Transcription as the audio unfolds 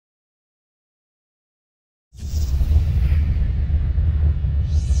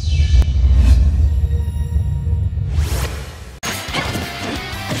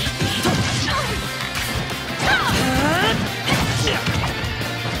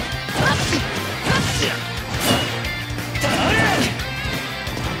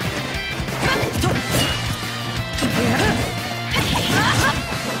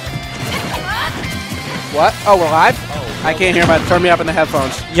What? Oh, we're live? I can't hear turn me up in the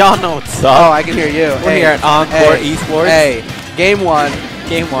headphones. Y'all know what's up. Oh, I can hear you. We're here at Encore Esports. Hey, game one.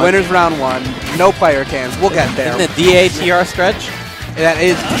 Game one. Winners round one. No player cans. We'll get there. Isn't it DATR stretch? That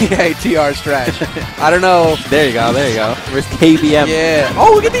is DATR stretch. I don't know. There you go. There you go. Where's KBM? Yeah.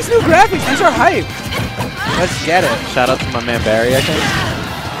 Oh, look at these new graphics. These are hype. Let's get it. Shout out to my man Barry, I think.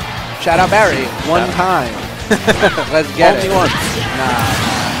 Shout out Barry. One time. Let's get it. Only once. Nah.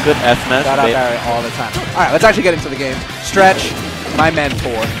 Good F-Smash. Shout out Barry all the time. All right, let's actually get into the game. Stretch, my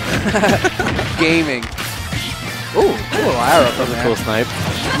mentor. Gaming. Ooh, cool arrow from there. Cool snipe.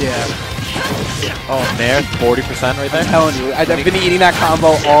 Yeah. Oh, there, 40% right there. I'm telling you, I've been eating that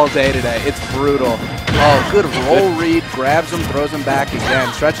combo all day today. It's brutal. Oh, good roll read, grabs him, throws him back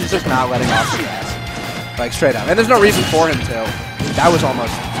again. Stretch is just not letting off the gas. Like, straight up. And there's no reason for him to. That was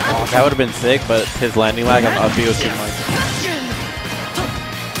almost awesome. That would have been sick, but his landing lag on up B was too much.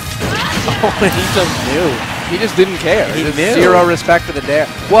 Oh, he just knew. He just didn't care. He just knew. Zero respect for the dare.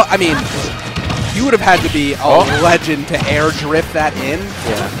 Well, I mean, you would have had to be a legend to air drift that in.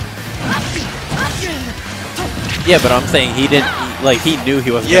 Yeah. Yeah, but I'm saying he didn't, like, he knew he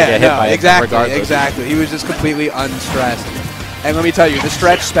wasn't going to get hit by it regardless. Exactly. He was just completely unstressed. And let me tell you, the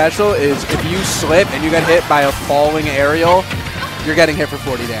stretch special is if you slip and you get hit by a falling aerial, you're getting hit for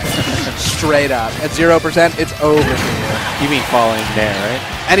 40 damage. Straight up. At 0%, it's over for you. You mean falling there,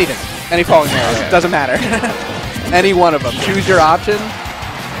 right? Anything. Any falling arrows. Okay. Doesn't matter. Any one of them. Choose your option.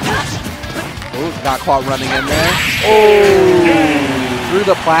 Ooh, got caught running in there. Oh! Through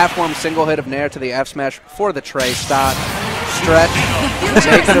the platform, single hit of Nair to the F smash for the tray stop. Stretch.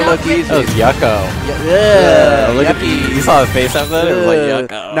 Makes it look easy. That was Yucko. Yeah. Look at you saw his face after that? It was like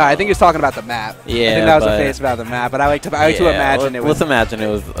Yucko. No, I think he's talking about the map. Yeah, I think that was the face about the map, but I like to imagine it was. Let's imagine it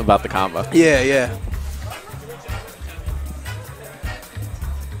was about the combo. Yeah, yeah.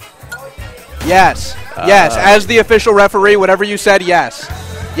 Yes. Yes. As the official referee, whatever you said, yes.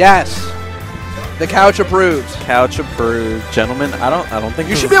 Yes. The couch approves. Couch approved. Gentlemen, I don't think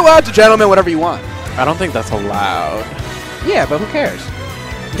you should be allowed to gentlemen whatever you want. I don't think that's allowed. Yeah, but who cares?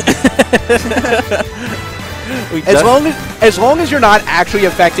 as long as you're not actually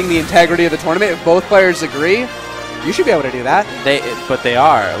affecting the integrity of the tournament, if both players agree, you should be able to do that. But they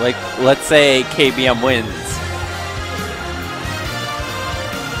are. Like, let's say KBM wins.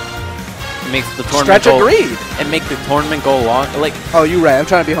 Makes the tournament agreed. And make the tournament go long. Like, oh, you're right. I'm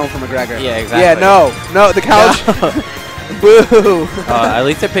trying to be home from McGregor. Yeah, exactly. Yeah, no, the couch. Boo. At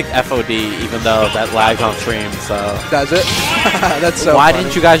least I picked FOD, even though that lags on stream. So does it? That's so. Why funny.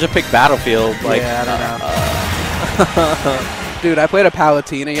 didn't you guys just pick Battlefield? Like, yeah, I don't know. Dude, I played a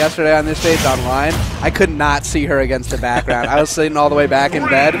Palatina yesterday on this stage online. I could not see her against the background. I was sitting all the way back in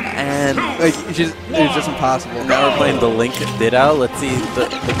bed, and like it was just impossible. Now we're playing the Link Ditto. Let's see the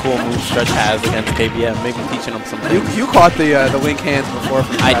cool move Stretch has against KBM. Maybe teaching him something. You caught the Link hands before.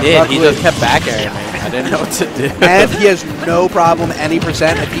 I did. Luckily, he just kept back airing me. I didn't know what to do. And he has no problem any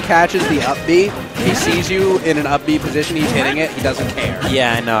percent. If he catches the up B, he sees you in an up B position, he's hitting it, he doesn't care.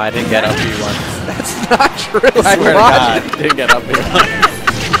 Yeah, I know. I didn't get up B once. That's not true. I swear to God, I didn't get up B once.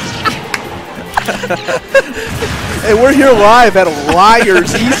 And we're here live at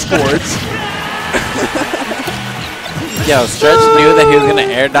Liars Esports. Yo, Stretch knew that he was going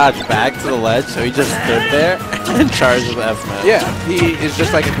to air dodge back to the ledge, so he just stood there and charged with F-Smash. Yeah, he is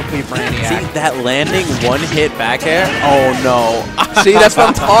just like a complete brainiac. See, that landing one-hit back air? Oh, no. See, that's what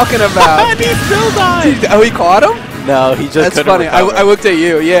I'm talking about. And he still died. Oh, he caught him? No, he just couldn't funny. recover. I looked at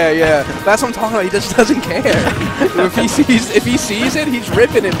you. Yeah. That's what I'm talking about. He just doesn't care. if he sees it, he's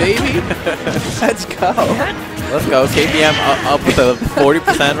ripping it, baby. Let's go. Let's go. KBM up with a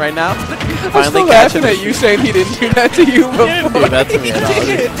 40% right now. I'm still laughing at you saying he didn't do that to you before. He didn't do that to me at all.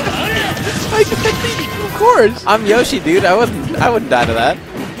 Like, of course. I'm Yoshi, dude. I wouldn't die to that.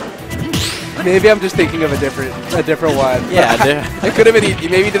 Maybe I'm just thinking of a different one. Yeah, it could have been.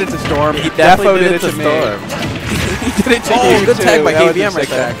 Maybe he did it to Storm. He definitely did it to Storm. He did it to you. Good tag by that KBM right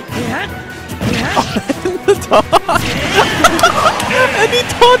there. And he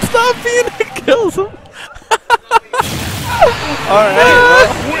taunts up and it kills him. Alright,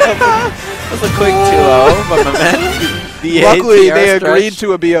 well, that's a quick 2-0 by my man. Luckily, they agreed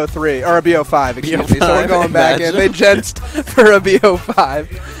to a BO3, or a BO5, excuse me, so we're going back in. They gensed for a BO5.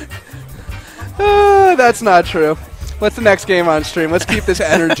 That's not true. What's the next game on stream? Let's keep this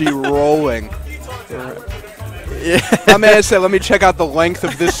energy rolling. Yeah. My man said, let me check out the length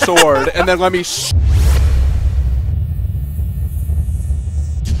of this sword, and then let me